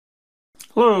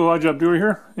Hello, Odd Job Doer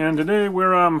here, and today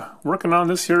we're working on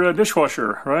this here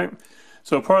dishwasher, right?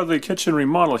 So part of the kitchen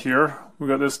remodel here, we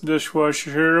got this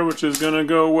dishwasher here, which is going to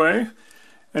go away,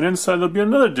 and inside there'll be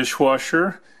another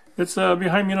dishwasher. It's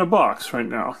behind me in a box right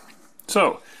now.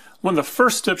 So one of the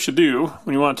first steps you do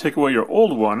when you want to take away your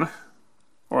old one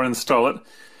or install it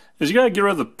is you got to get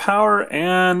rid of the power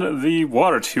and the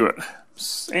water to it.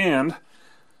 And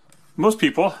most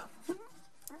people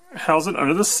house it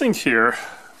under the sink here.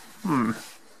 Now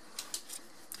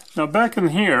back in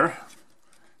here,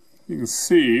 you can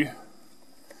see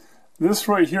this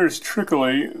right here is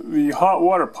trickly the hot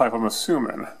water pipe, I'm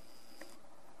assuming.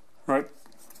 Right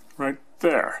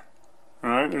there.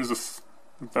 Alright, there's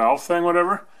a valve thing,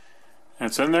 whatever. And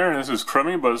it's in there, and this is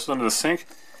crummy, but it's under the sink.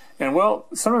 And well,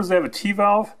 sometimes they have a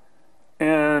T-valve,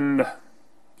 and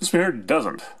this one here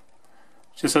doesn't.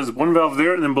 It just has one valve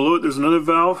there, and then below it there's another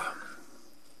valve.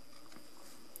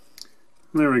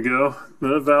 There we go,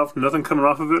 another valve, nothing coming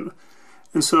off of it.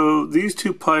 And so these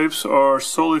two pipes are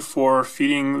solely for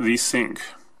feeding the sink.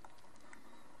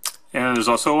 And there's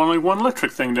also only one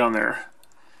electric thing down there.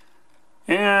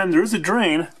 And there is a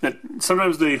drain that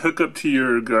sometimes they hook up to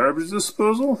your garbage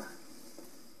disposal.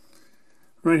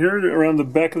 Right here, around the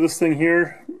back of this thing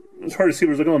here. It's hard to see,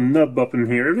 but there's like a little nub up in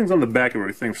here. Everything's on the back of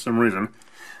everything for some reason.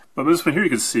 But this one here you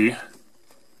can see,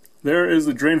 there is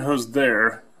the drain hose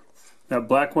there. That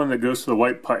black one that goes to the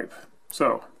white pipe.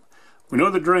 So, we know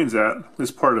where the drain's at, this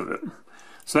part of it.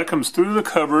 So that comes through the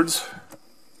cupboards,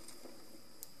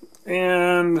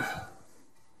 and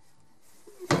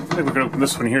I think we can open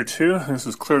this one here too. This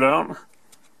is cleared out.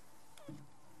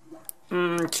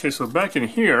 Okay, so back in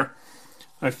here,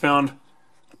 I found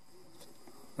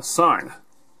a sign.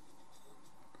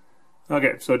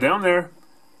 Okay, so down there,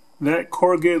 that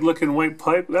corrugated looking white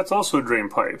pipe, that's also a drain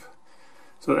pipe.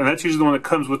 So, and that's usually the one that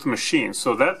comes with the machine.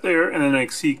 So that there, and then I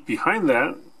see behind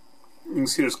that, you can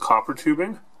see there's copper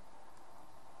tubing.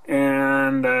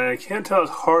 And I can't tell if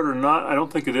it's hard or not. I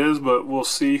don't think it is, but we'll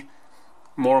see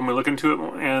more when we look into it.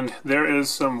 And there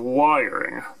is some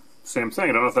wiring. Same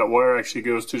thing. I don't know if that wire actually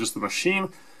goes to just the machine,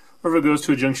 or if it goes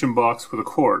to a junction box with a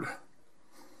cord.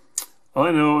 All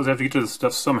I know is I have to get to this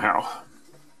stuff somehow.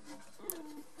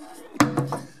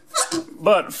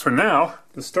 But for now,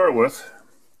 to start with,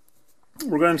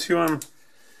 we're going to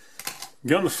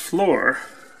get on the floor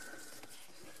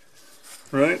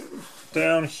right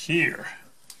down here,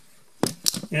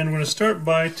 and we're going to start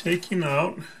by taking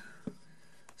out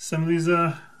some of these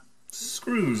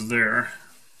screws there.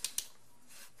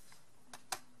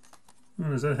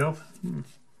 Does that help?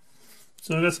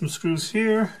 So I got some screws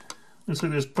here. Looks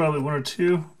like there's probably one or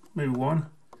two, maybe one.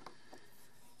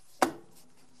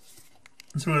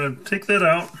 So we're going to take that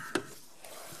out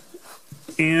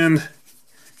and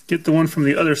get the one from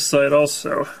the other side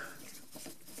also,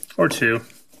 or two.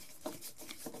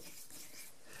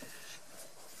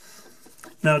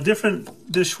 Now different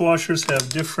dishwashers have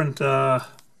different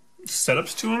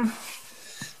setups to them,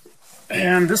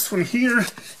 and this one here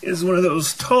is one of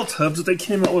those tall tubs that they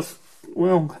came out with,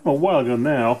 well, a while ago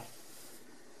now,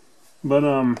 but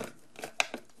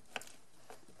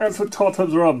that's what tall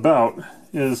tubs are all about,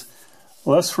 is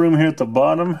less room here at the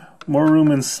bottom, more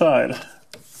room inside.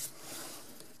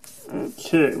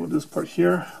 Okay, with this part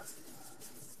here,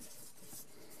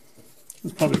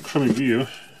 it's probably a crummy view.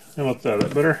 How about that?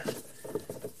 That better?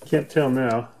 Can't tell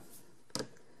now.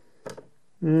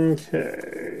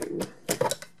 Okay,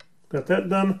 got that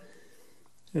done.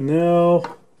 And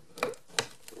now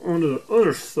onto the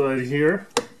other side here.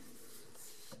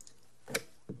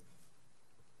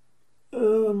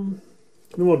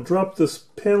 Then we'll drop this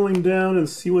paneling down and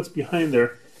see what's behind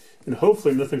there, and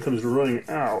hopefully nothing comes running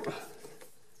out.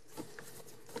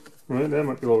 Right, that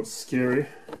might be a little scary.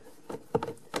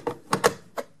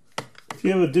 If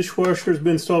you have a dishwasher that's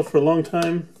been installed for a long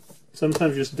time,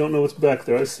 sometimes you just don't know what's back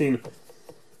there. I've seen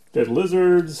dead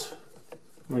lizards,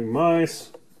 like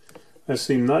mice. I've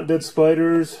seen not dead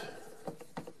spiders.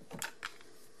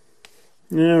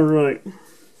 Yeah, right.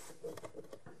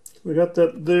 We got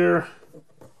that there.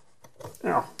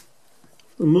 Ow.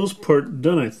 For the most part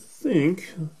done, I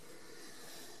think. And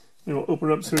we'll open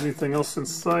it up, see if there's anything else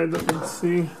inside that we can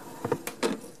see.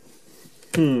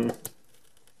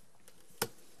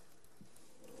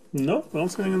 Nope, I don't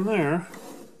see anything in there.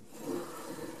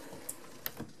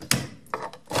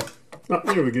 Oh,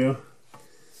 there we go.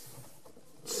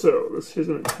 So, this is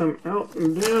going to come out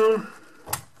and down.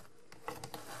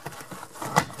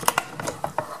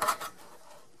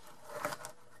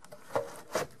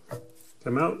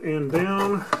 Come out and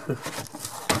down.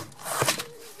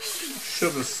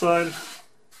 Shove this aside.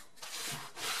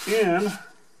 And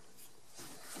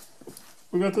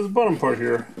we got this bottom part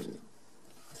here.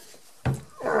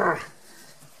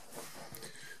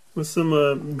 With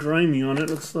some grimy on it,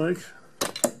 looks like.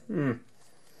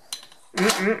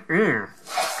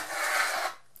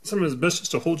 Sometimes it's best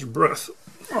just to hold your breath.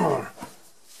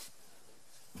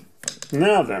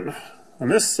 Now then, on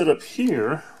this setup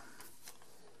here,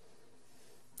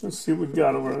 let's see what we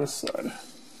got over on this side.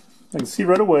 I can see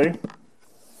right away.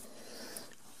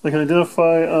 I can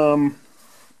identify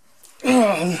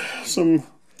some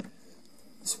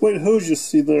this white hose you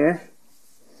see there.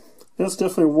 That's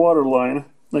definitely a water line.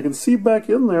 I can see back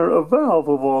in there a valve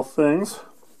of all things.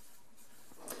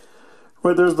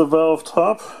 Right there's the valve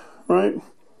top, right?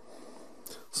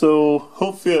 So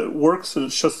hopefully it works and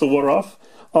it shuts the water off.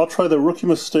 I'll try the rookie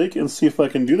mistake and see if I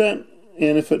can do that.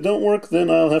 And if it don't work, then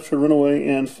I'll have to run away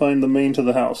and find the main to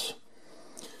the house.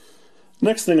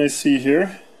 Next thing I see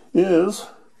here is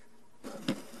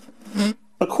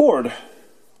a cord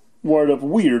wired up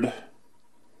weird.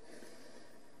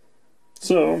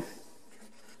 So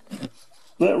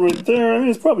that right there, I mean,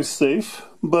 it's probably safe,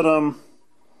 but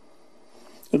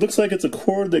it looks like it's a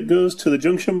cord that goes to the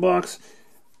junction box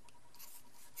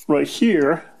right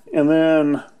here, and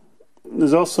then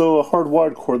there's also a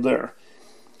hard-wired cord there.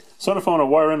 So I don't know if I want to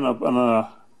wire in I don't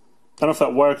know if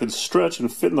that wire could stretch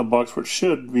and fit in the box where it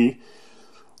should be,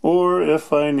 or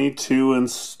if I need to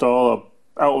install an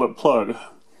outlet plug.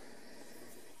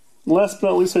 Last but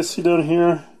not least I see down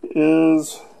here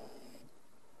is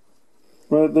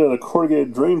right there, the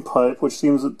corrugated drain pipe, which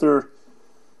seems that there,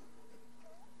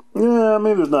 yeah,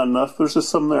 maybe there's not enough, there's just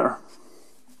some there.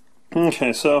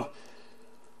 Okay, so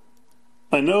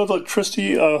I know the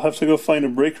electricity, I'll have to go find a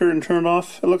breaker and turn it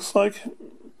off, it looks like.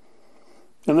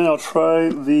 And then I'll try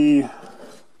the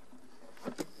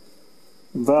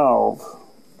valve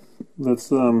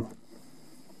that's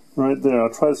right there.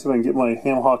 I'll try to see if I can get my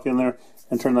ham hock in there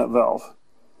and turn that valve.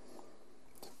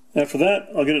 After that,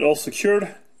 I'll get it all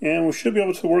secured, and we should be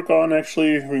able to work on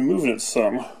actually removing it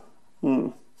some.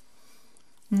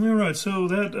 Alright, so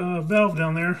that valve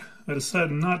down there, I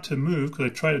decided not to move because I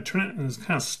tried to turn it and it's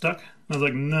kind of stuck. I was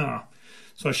like, nah.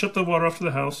 So I shut the water off to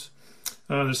the house.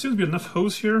 There seems to be enough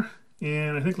hose here,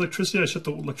 and I think electricity, I shut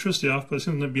the electricity off, but there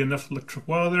seems to be enough electric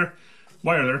wire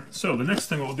there. So the next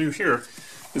thing we'll do here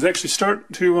is actually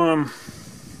start to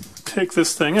take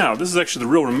this thing out. This is actually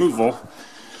the real removal.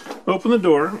 Open the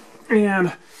door,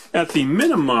 and at the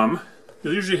minimum,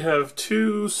 you'll usually have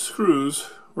 2 screws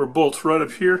or bolts right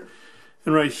up here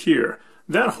and right here.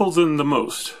 That holds in the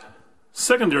most.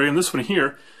 Secondary, in this one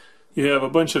here, you have a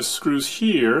bunch of screws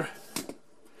here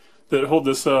that hold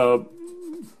this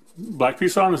black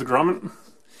piece on, this grommet.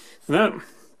 And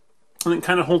it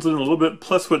kind of holds it in a little bit.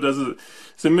 Plus what it does is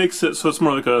it makes it so it's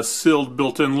more like a sealed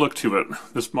built-in look to it,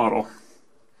 this model.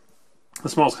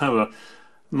 This model's kind of a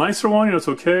nicer one, you know, it's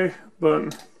okay,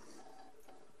 but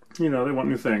you know, they want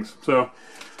new things. So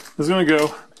this is going to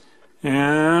go,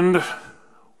 and what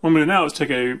I'm going to do now is take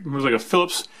a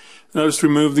Phillips, and I'll just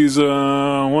remove these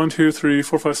 1, 2, 3,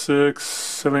 4, 5, 6,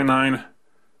 7, 8, 9,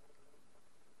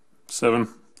 7,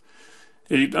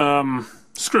 8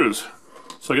 screws.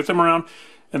 So I get them around,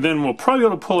 and then we'll probably be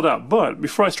able to pull it out. But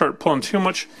before I start pulling too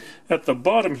much, at the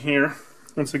bottom here,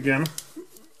 once again,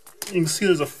 you can see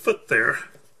there's a foot there.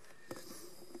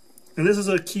 And this is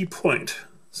a key point.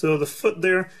 So the foot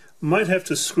there might have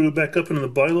to screw back up into the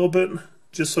body a little bit,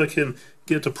 just so I can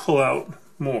get it to pull out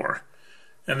more.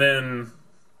 And then,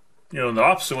 you know, the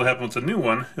opposite will happen with the new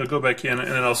one. It'll go back in,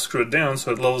 and then I'll screw it down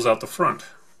so it levels out the front.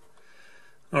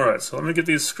 Alright, so let me get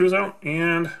these screws out,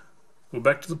 and go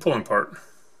back to the pulling part.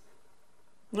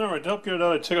 Alright, to help get it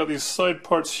out, I take out these side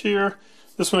parts here.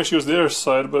 This one actually was the other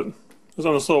side, but it's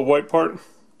on this little white part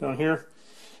down here.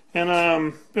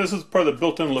 And this is part of the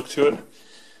built-in look to it.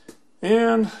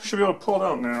 And should be able to pull it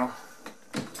out now.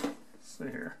 Let's see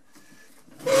here.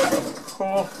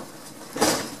 Pull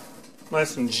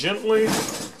nice and gently. Yeah,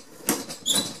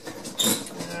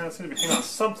 it seems to be hanging on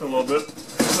something a little bit.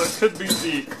 So it could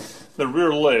be the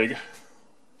rear leg.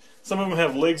 Some of them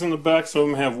have legs in the back, some of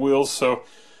them have wheels. So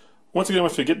once again, I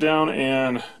have to get down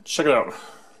and check it out.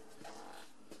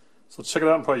 So check it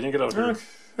out and probably yank it out here.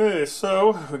 Okay,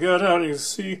 so we got it out. You can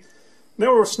see now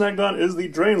where we're snagged on is the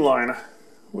drain line,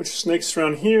 which snakes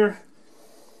around here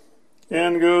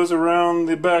and goes around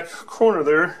the back corner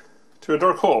there to a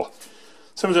dark hole.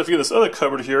 Sometimes I have to get this other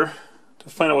cupboard here to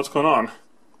find out what's going on.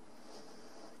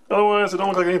 Otherwise, it don't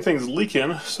look like anything's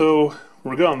leaking, so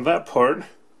we're good on that part.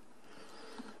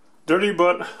 Dirty,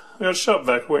 but I got shop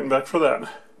vac waiting back for that.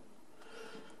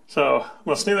 So I'm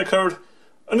going to snag that cupboard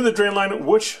under the drain line,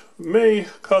 which may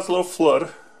cause a little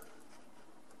flood.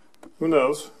 Who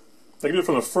knows? I can do it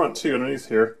from the front too, underneath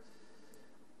here.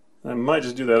 I might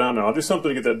just do that. I don't know. I'll do something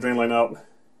to get that drain line out.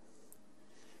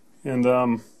 And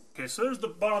okay, so there's the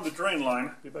bottom of the drain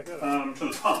line to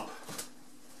the pump,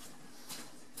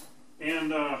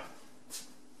 and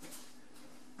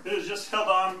it is just held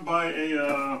on by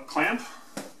a clamp.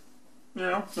 You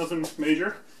know, nothing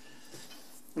major.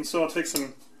 And so I'll take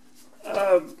some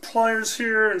pliers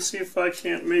here and see if I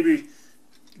can't maybe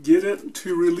get it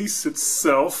to release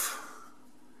itself,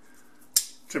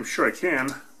 which I'm sure I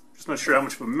can. Just not sure how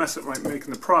much of a mess it might make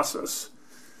in the process.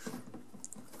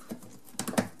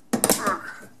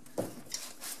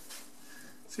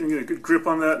 So you can get a good grip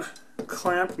on that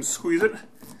clamp and squeeze it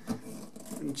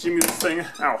and jimmy the thing,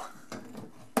 ow,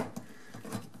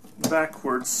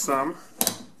 backwards some.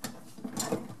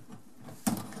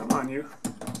 Come on, you.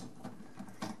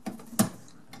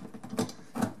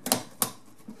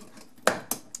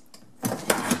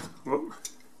 Whoop.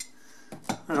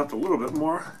 That helped a little bit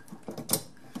more.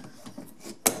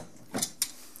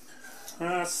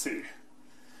 Let's see.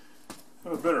 I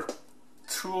have a better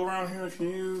tool around here I can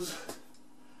use.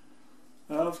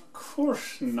 Of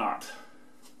course not.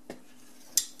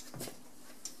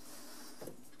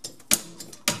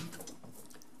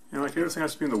 And like everything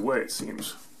has to be in the way, it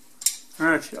seems.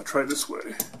 Okay, I'll try this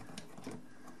way.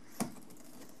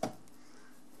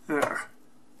 There.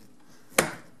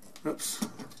 Oops.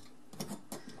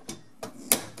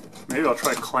 Maybe I'll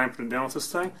try clamping it down with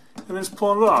this thing and then just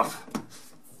pull it off.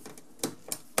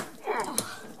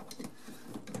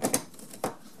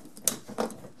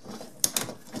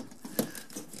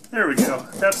 There we go.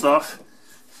 That's off.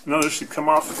 Now this should come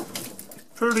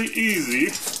off pretty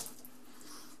easy.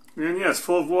 And yeah, it's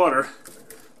full of water.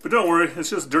 But don't worry,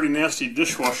 it's just dirty, nasty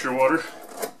dishwasher water.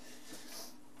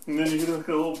 And then you get like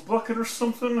a little bucket or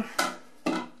something,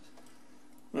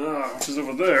 which is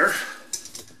over there.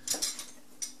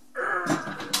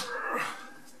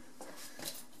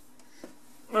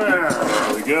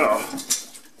 There we go.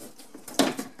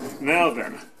 Now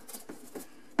then.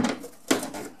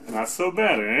 Not so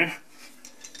bad, eh?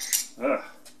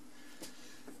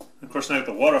 Of course, I got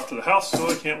the water off to the house, so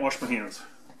I can't wash my hands.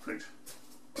 Great.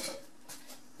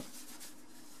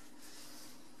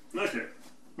 Okay,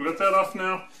 we got that off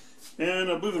now,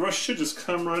 and I believe the rest should just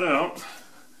come right out.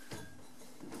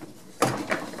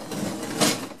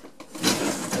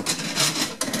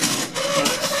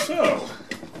 So,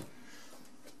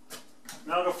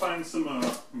 now I'll go find some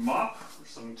mop or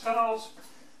some towels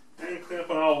and clean up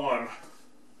on all one.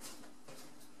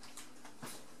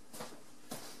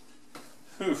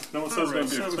 Oof, no one says it's going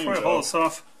to be a clean before I haul this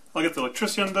off, I'll get the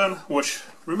electricity undone, which,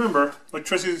 remember,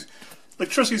 electricity's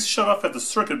shut off at the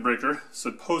circuit breaker,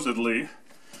 supposedly.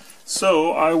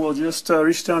 So I will just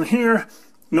reach down here,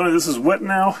 knowing this is wet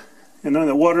now, and knowing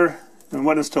that water and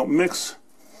wetness don't mix.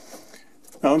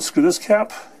 Now unscrew this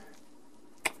cap,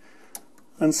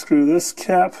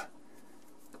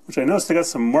 which I noticed I got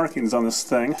some markings on this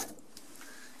thing,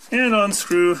 and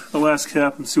unscrew the last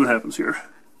cap and see what happens here.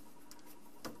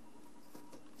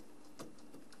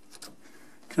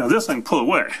 Now this I can pull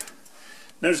away.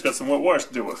 Now I just got some wet wires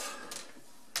to deal with.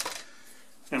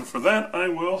 And for that I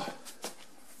will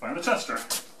find a tester.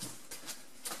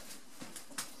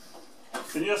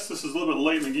 And yes, this is a little bit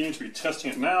late in the game to be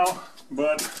testing it now,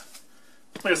 but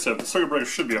like I said, the circuit breaker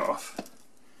should be off.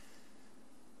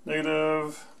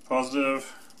 Negative,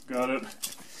 positive, got it.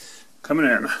 Coming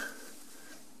in.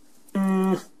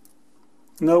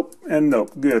 Nope, and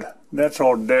nope. Good. That's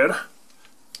all dead.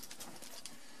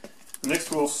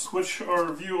 Next we'll switch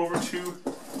our view over to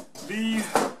the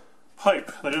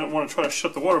pipe. I didn't want to try to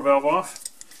shut the water valve off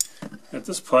at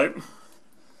this pipe,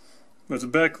 but it's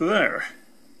back there.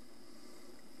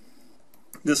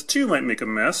 This too might make a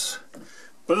mess,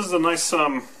 but this is a nice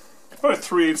probably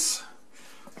 3/8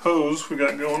 hose we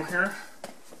got going here,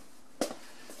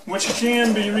 which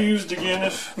can be reused again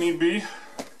if need be.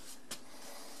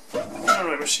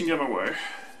 Alright, machine gun away.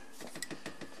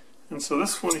 And so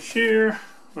this one here,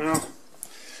 well,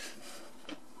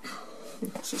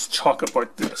 let's just chalk up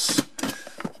like this.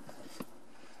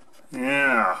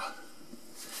 Yeah.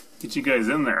 Get you guys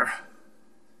in there.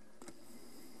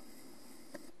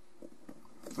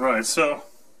 Right, so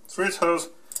 3/8 hose,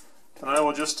 and I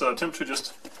will just attempt to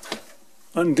just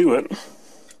undo it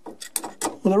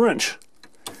with a wrench.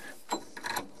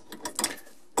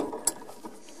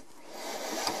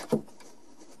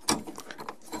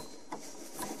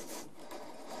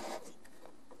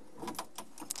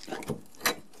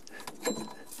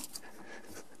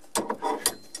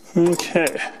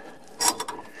 Okay.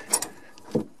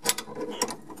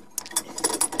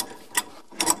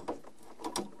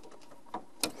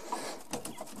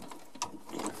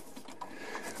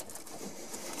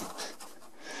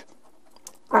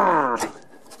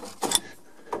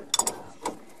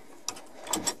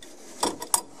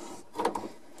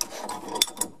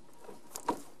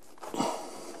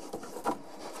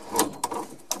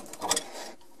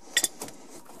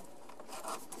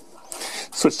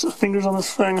 switch the fingers on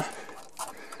this thing.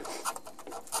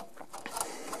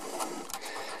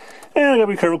 And I gotta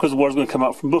be careful because the water's gonna come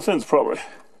out from both ends probably.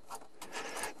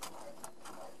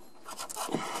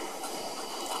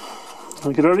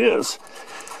 Like it already is.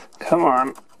 Come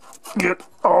on, get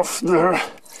off there.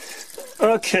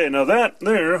 Okay, now that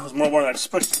there was more water than I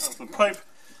expected off the pipe,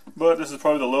 but this is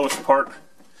probably the lowest part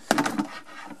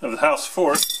of the house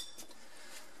for it.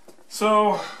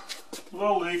 So,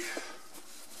 low leak.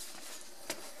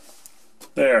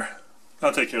 There.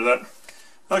 I'll take care of that.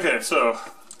 Okay, so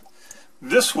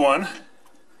this one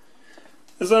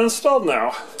is uninstalled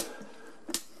now.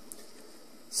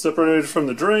 Separated from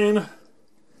the drain,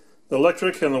 the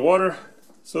electric, and the water,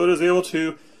 so it is able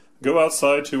to go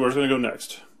outside to where it's going to go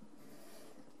next.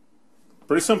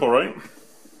 Pretty simple, right?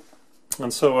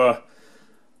 And so,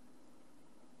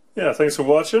 yeah, thanks for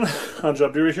watching. I'm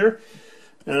Job Dewey here.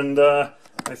 And I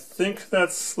think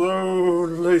that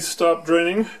slowly stopped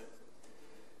draining.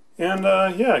 And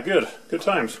yeah, good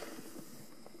times.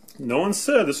 No one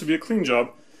said this would be a clean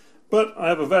job, but I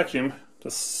have a vacuum to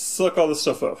suck all this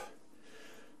stuff up.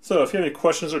 So if you have any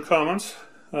questions or comments,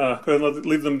 go ahead and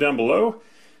leave them down below.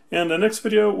 And the next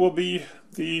video will be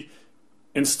the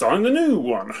installing the new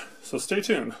one. So stay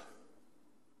tuned.